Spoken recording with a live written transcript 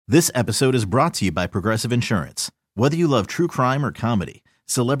This episode is brought to you by Progressive Insurance. Whether you love true crime or comedy,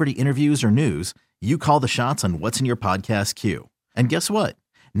 celebrity interviews or news, you call the shots on what's in your podcast queue. And guess what?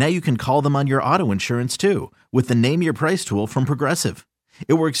 Now you can call them on your auto insurance too with the Name Your Price tool from Progressive.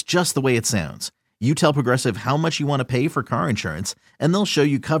 It works just the way it sounds. You tell Progressive how much you want to pay for car insurance, and they'll show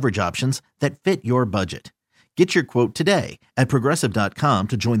you coverage options that fit your budget. Get your quote today at Progressive.com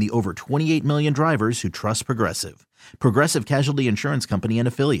to join the over 28 million drivers who trust Progressive. Progressive Casualty Insurance Company and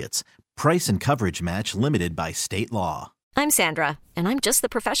Affiliates. Price and coverage match limited by state law. I'm Sandra, and I'm just the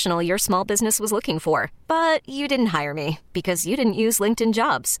professional your small business was looking for. But you didn't hire me because you didn't use LinkedIn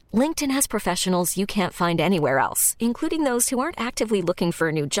Jobs. LinkedIn has professionals you can't find anywhere else, including those who aren't actively looking for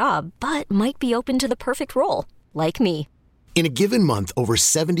a new job, but might be open to the perfect role, like me. In a given month, over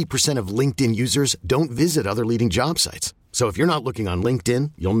 70% of LinkedIn users don't visit other leading job sites. So if you're not looking on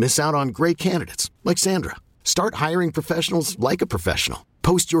LinkedIn, you'll miss out on great candidates like Sandra. Start hiring professionals like a professional.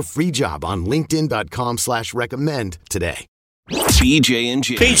 Post your free job on linkedin.com/recommend today. BJ and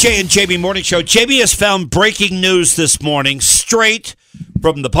Jamie. BJ and Jamie Morning Show. Jamie has found breaking news this morning straight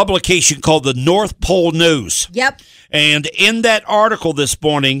from the publication called the North Pole News. Yep. And in that article this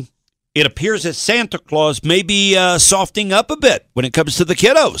morning, it appears that Santa Claus may be softening up a bit when it comes to the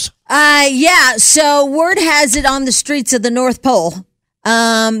kiddos. Yeah. So word has it on the streets of the North Pole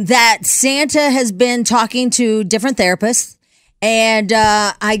that Santa has been talking to different therapists. And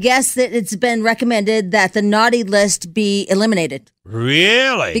I guess that it's been recommended that the naughty list be eliminated.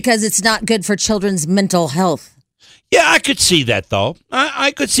 Really? Because it's not good for children's mental health. Yeah, I could see that, though.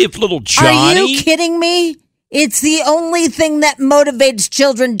 I could see if little Johnny... Are you kidding me? It's the only thing that motivates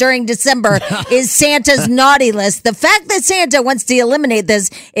children during December is Santa's naughty list. The fact that Santa wants to eliminate this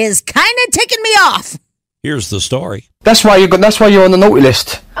is kind of ticking me off. Here's the story. That's why you're on the naughty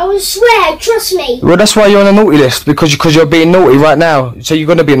list. I will swear, trust me. Well, that's why you're on the naughty list because you're being naughty right now. So you're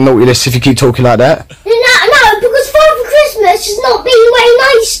going to be on the naughty list if you keep talking like that. No, because Father Christmas is not being very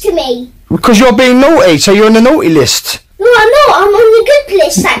nice to me. Because you're being naughty, so you're on the naughty list. No, I'm not. I'm on the good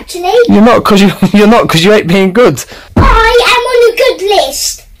list, actually. You're not because you ain't being good. I am on the good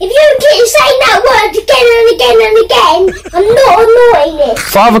list. If you keep saying that word again and again and again, I'm not on naughty list.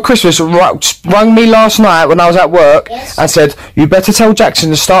 Father Christmas rang me last night when I was at work and said, you better tell Jackson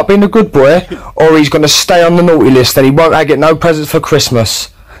to start being a good boy or he's going to stay on the naughty list and he won't get no presents for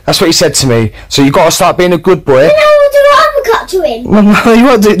Christmas. That's what he said to me. So you got to start being a good boy. Then I will do an uppercut to him. No, you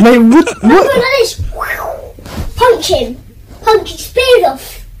won't do it. Mate, what? I'll go like this. Punch him. Punch his beard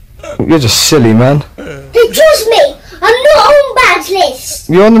off. You're just silly, man. Then trust me, I'm not on bad list.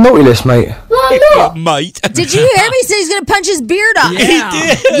 You're on the naughty list, mate. No, I'm not. Mate. Did you hear me say he's going to punch his beard off? Yeah. He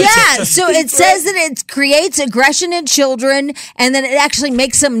did. Yeah, so it says that it creates aggression in children and then it actually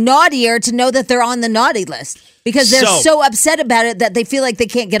makes them naughtier to know that they're on the naughty list because they're so upset about it that they feel like they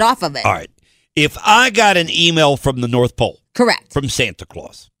can't get off of it. All right. If I got an email from the North Pole. Correct. From Santa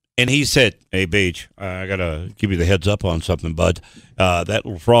Claus. And he said, hey, Beach, I got to give you the heads up on something, bud. That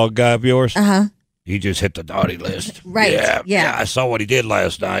little frog guy of yours, he just hit the naughty list. Right, yeah. I saw what he did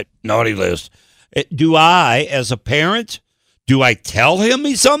last night. Naughty list. Do I, as a parent, do I tell him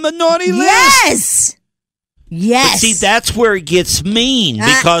he's on the naughty list? Yes. But see, that's where it gets mean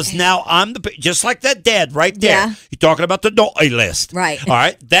because now I'm just like that dad right there. Yeah. You're talking about the naughty list. Right. All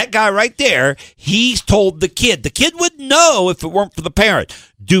right. That guy right there, he's told the kid. The kid would know if it weren't for the parent.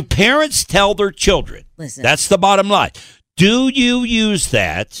 Do parents tell their children? Listen. That's the bottom line. Do you use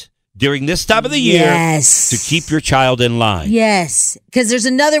that during this time of the year to keep your child in line? Yes. Because there's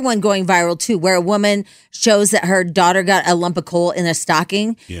another one going viral, too, where a woman shows that her daughter got a lump of coal in a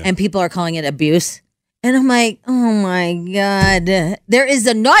stocking and people are calling it abuse. And I'm like, oh, my God. There is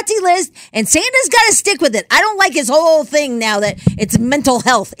a naughty list, and Santa's got to stick with it. I don't like his whole thing now that it's mental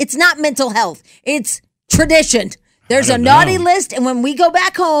health. It's not mental health. It's tradition. There's a naughty list, and when we go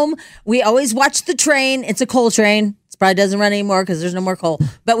back home, we always watch the train. It's a coal train. It probably doesn't run anymore because there's no more coal.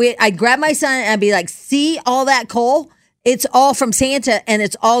 But I'd grab my son, and I'd be like, see all that coal? It's all from Santa, and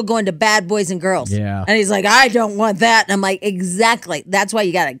it's all going to bad boys and girls. Yeah. And he's like, I don't want that. And I'm like, exactly. That's why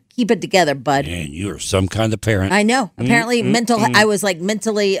you got to keep it together, bud. Man, you're some kind of parent. I know. Apparently, I was like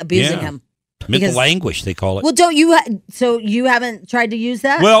mentally abusing him. Mental anguish, they call it. Well, don't you? So you haven't tried to use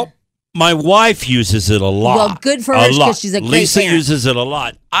that? Well, my wife uses it a lot. Well, good for her because she's a great Lisa parent. uses it a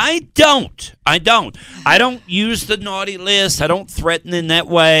lot. I don't use the naughty list. I don't threaten in that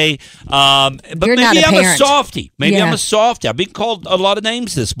way. But You're maybe not a I'm parent. a softie. Yeah. I'm a softie. I've been called a lot of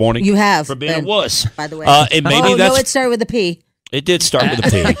names this morning. You have. For being a wuss. By the way. And maybe no, it started with a P. It did start with a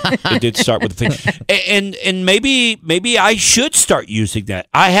P. It did start with a P. And maybe I should start using that.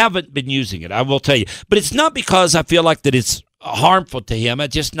 I haven't been using it, I will tell you. But it's not because I feel like that it's harmful to him. I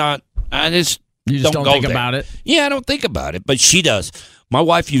just don't don't go think there. about it. Yeah, I don't think about it, but she does. My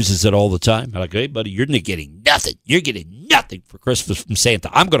wife uses it all the time. I'm like, hey, buddy, you're not getting nothing. You're getting nothing for Christmas from Santa.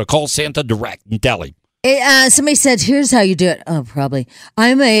 I'm going to call Santa direct and tell him. Somebody said, here's how you do it. Oh, probably.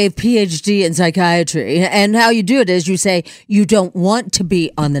 I'm a PhD in psychiatry. And how you do it is you say you don't want to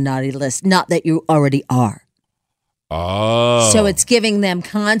be on the naughty list, not that you already are. Oh. So it's giving them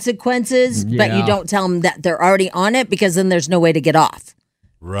consequences, but you don't tell them that they're already on it because then there's no way to get off.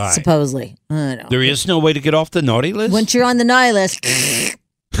 Right. Supposedly. I don't know. There is no way to get off the naughty list? Once you're on the naughty list,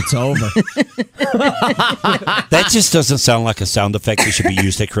 it's over. That just doesn't sound like a sound effect that should be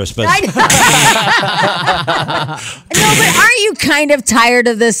used at Christmas. No, but aren't you kind of tired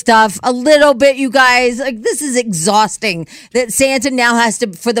of this stuff? A little bit, you guys. Like, this is exhausting that Santa now has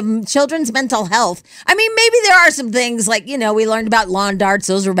to, for the children's mental health. I mean, maybe there are some things like, we learned about lawn darts.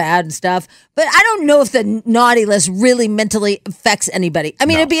 Those are bad and stuff. But I don't know if the naughty list really mentally affects anybody. I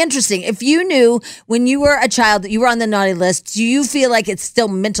mean, It'd be interesting. If you knew when you were a child that you were on the naughty list, do you feel like it's still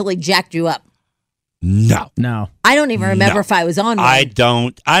mentally jacked you up? No. I don't even remember if I was on one. I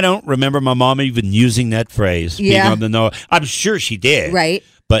don't remember my mom even using that phrase. Yeah. Being on the no. I'm sure she did. Right.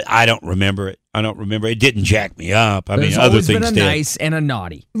 But I don't remember it. It didn't jack me up. There's other always things been a did. nice and a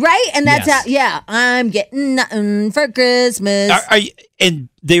naughty. Right? And that's how, I'm getting nothing for Christmas. And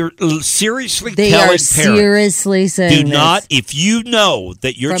they're seriously They telling are parents, seriously saying do not, if you know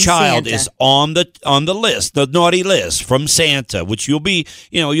that your From child Santa. is on the list, the naughty list from Santa, which you'll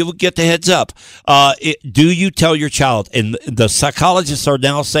get the heads up. Do you tell your child? And the psychologists are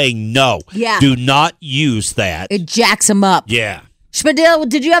now saying no. Yeah. Do not use that. It jacks them up. Yeah. Spadil,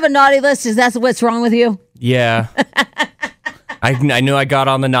 did you have a naughty list? Is that what's wrong with you? Yeah. I knew I got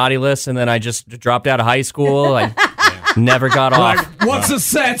on the naughty list, and then I just dropped out of high school. I never got off. Like, what's the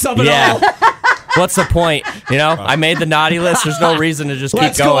sense of it all? What's the point? I made the naughty list. There's no reason to just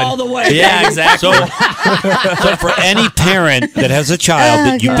Let's keep going. go all the way. Yeah, exactly. So for any parent that has a child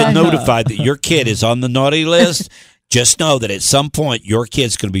that you've been notified that your kid is on the naughty list, just know that at some point your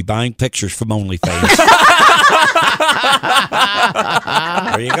kid's going to be buying pictures from OnlyFans.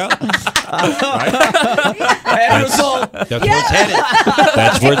 There you go. Right?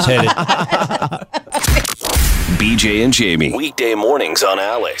 That's where it's headed. BJ and Jamie. Weekday mornings on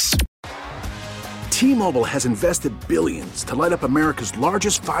Alice. T-Mobile has invested billions to light up America's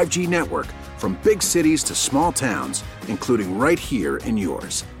largest 5G network, from big cities to small towns, including right here in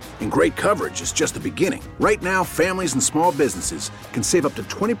yours. And great coverage is just the beginning. Right now, families and small businesses can save up to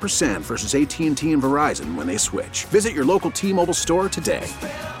 20% versus AT&T and Verizon when they switch. Visit your local T-Mobile store today.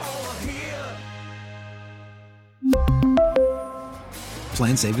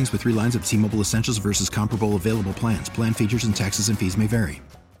 Plan savings with 3 lines of T-Mobile Essentials versus comparable available plans. Plan features and taxes and fees may vary.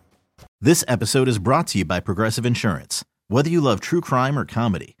 This episode is brought to you by Progressive Insurance. Whether you love true crime or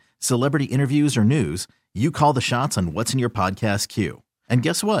comedy, celebrity interviews or news, you call the shots on what's in your podcast queue. And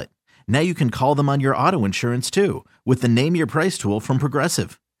guess what? Now you can call them on your auto insurance too with the Name Your Price tool from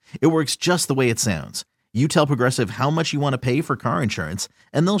Progressive. It works just the way it sounds. You tell Progressive how much you want to pay for car insurance,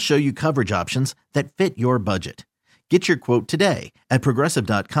 and they'll show you coverage options that fit your budget. Get your quote today at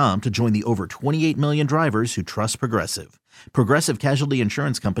Progressive.com to join the over 28 million drivers who trust Progressive. Progressive Casualty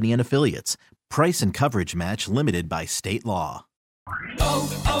Insurance Company and Affiliates. Price and coverage match limited by state law.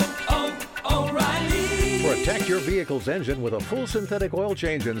 Protect your vehicle's engine with a full synthetic oil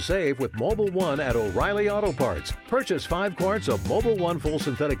change and save with Mobil 1 at O'Reilly Auto Parts. Purchase 5 quarts of Mobil 1 full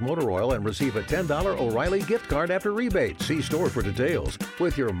synthetic motor oil and receive a $10 O'Reilly gift card after rebate. See store for details.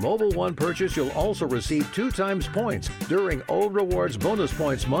 With your Mobil 1 purchase, you'll also receive 2 times points during O Rewards Bonus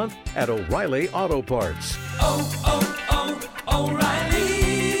Points Month at O'Reilly Auto Parts. O'Reilly.